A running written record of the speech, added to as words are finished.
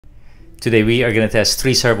Today we are going to test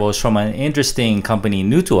 3 servos from an interesting company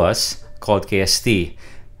new to us called KST.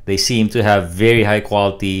 They seem to have very high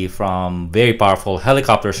quality, from very powerful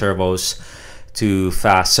helicopter servos to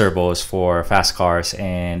fast servos for fast cars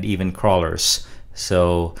and even crawlers.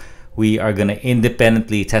 So we are going to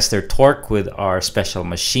independently test their torque with our special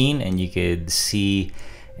machine, and you could see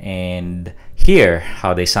and hear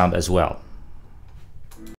how they sound as well.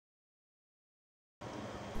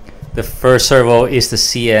 The first servo is the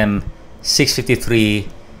CM653.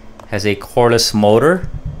 Has a coreless motor,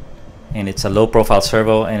 and it's a low profile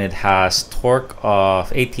servo, and it has torque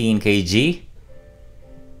of 18 kg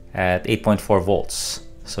at 8.4 volts.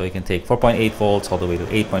 So you can take 4.8 volts all the way to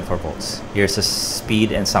 8.4 volts. Here's the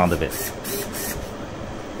speed and sound of it.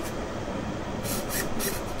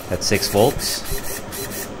 At 6 volts.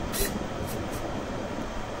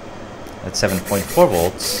 At 7.4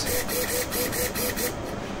 volts.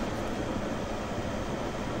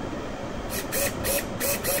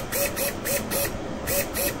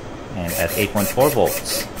 And at 8.4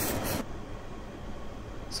 volts.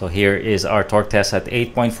 So here is our torque test at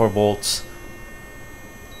 8.4 volts.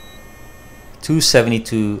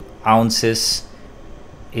 272 ounces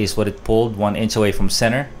is what it pulled, 1 inch away from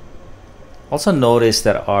center. Also notice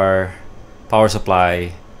that our power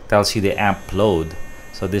supply tells you the amp load.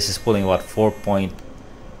 So this is pulling about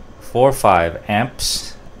 4.45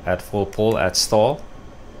 amps at full pull at stall.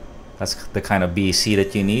 That's the kind of BEC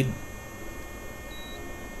that you need.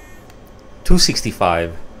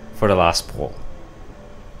 265 for the last pull.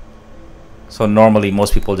 So normally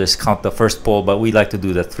most people just count the first pull, but we like to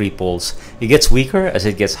do the 3 pulls. It gets weaker as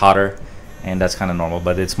it gets hotter, and that's kind of normal,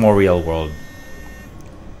 but it's more real world.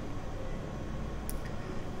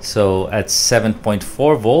 So at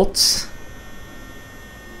 7.4 volts,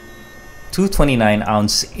 229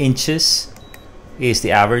 inches is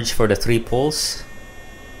the average for the 3 pulls,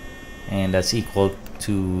 and that's equal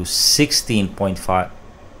to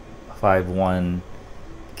 16.51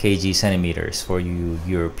 kg centimeters for you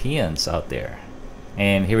Europeans out there.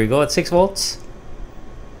 And here we go at 6 volts.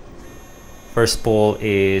 First pull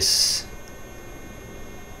is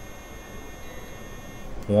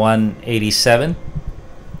 187.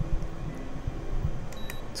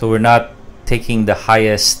 So we're not taking the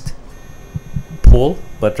highest pull,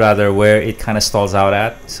 but rather where it kind of stalls out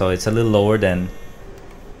at. So it's a little lower than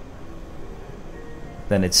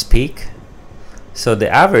its peak. So the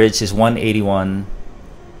average is 181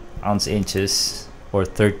 inches or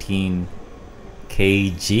 13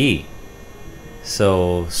 kg.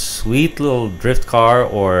 So sweet little drift car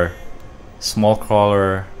or small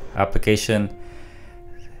crawler application.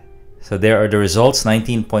 So there are the results: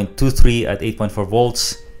 19.23 at 8.4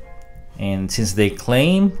 volts. And since they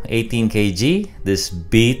claim 18 kg, this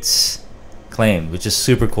beats claim, which is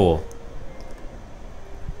super cool.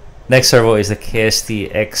 Next servo is the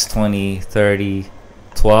KST X20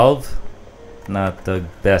 3012. Not the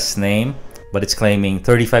best name, but it's claiming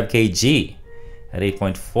 35 kg at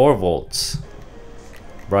 8.4 volts.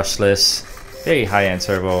 Brushless, very high-end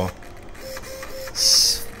servo.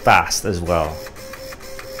 Fast as well.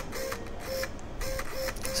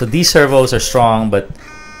 So these servos are strong, but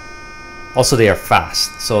also they are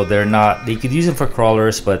fast. So they're not, they could use them for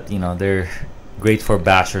crawlers, but you know, they're great for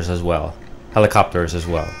bashers as well, helicopters as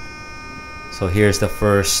well. So here's the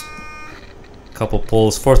first couple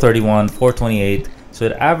pulls: 431, 428. So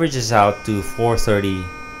it averages out to 430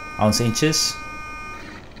 inches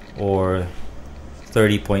or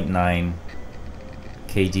 30.9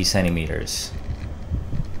 kg centimeters.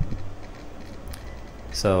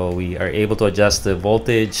 So we are able to adjust the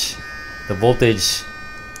voltage. The voltage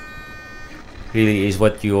really is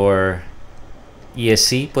what your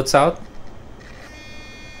ESC puts out.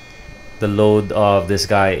 The load of this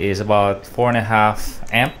guy is about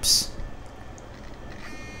 4.5 amps.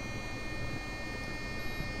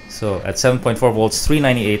 So at 7.4 volts,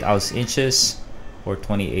 398 inches or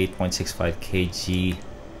 28.65 kg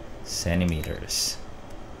centimeters.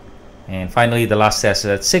 And finally, the last test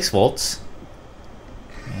is at 6 volts.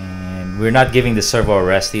 And we're not giving the servo a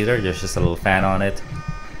rest either. There's just a little fan on it.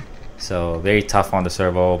 So very tough on the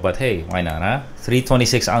servo, but hey, why not, huh?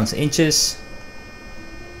 326 inches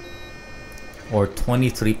or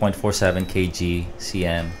 23.47 kg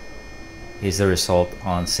cm is the result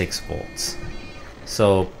on 6 volts.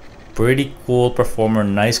 So pretty cool performer,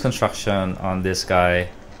 nice construction on this guy.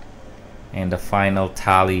 And the final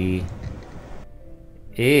tally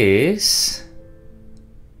is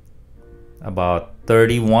about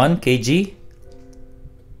 31 kg.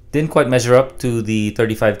 Didn't quite measure up to the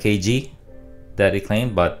 35 kg that it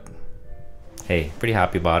claimed, but hey, pretty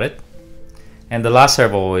happy about it. And the last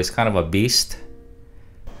servo is kind of a beast.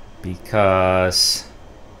 because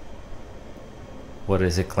what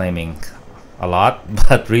is it claiming? A lot,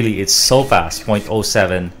 but really it's so fast,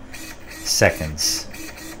 0.07 seconds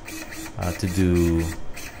to do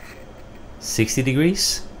 60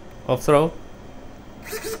 degrees of throw.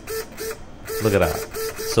 Look at that.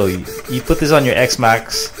 So you put this on your X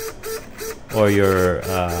Max or your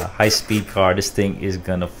high-speed car, this thing is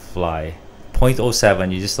gonna fly.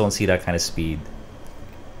 0.07, you just don't see that kind of speed.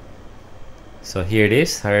 So here it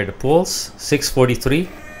is. Here are the pulls. 643.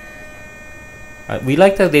 We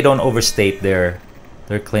like that they don't overstate their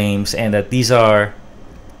claims, and that these are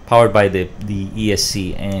powered by the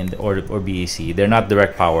ESC and or BEC. They're not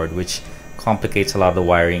direct powered, which complicates a lot of the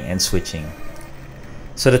wiring and switching.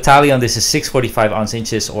 So the tally on this is 645 ounce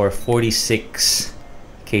inches or 46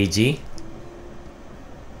 kg.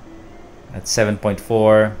 At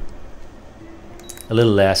 7.4, a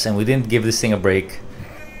little less, and we didn't give this thing a break.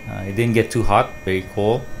 It didn't get too hot. Very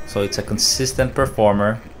cool. So it's a consistent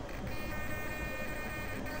performer.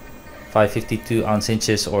 552 ounce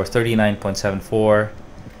inches or 39.74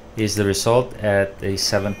 is the result at a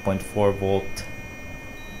 7.4 volt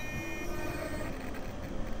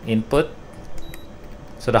input.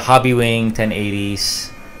 So the Hobby Wing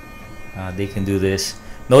 1080s, they can do this.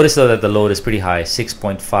 Notice though that the load is pretty high.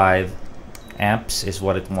 6.5 amps is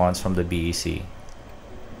what it wants from the BEC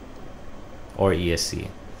or ESC.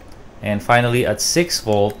 And finally at 6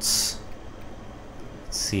 volts,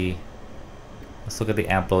 let's see, let's look at the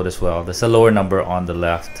amp load as well. There's a lower number on the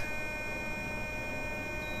left.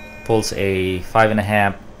 Pulls a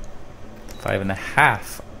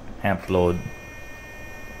 5.5 amp load,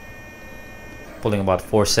 pulling about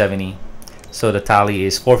 470. So the tally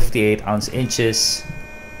is 458 ounce inches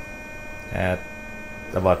at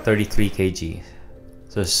about 33 kg.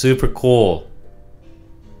 So super cool.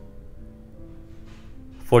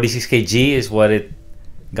 46 kg is what it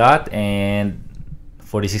got, and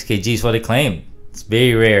 46 kg is what it claimed. It's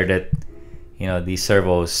very rare that, you know, these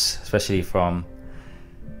servos, especially from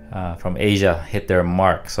Asia, hit their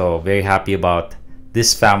mark. So very happy about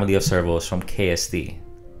this family of servos from KST.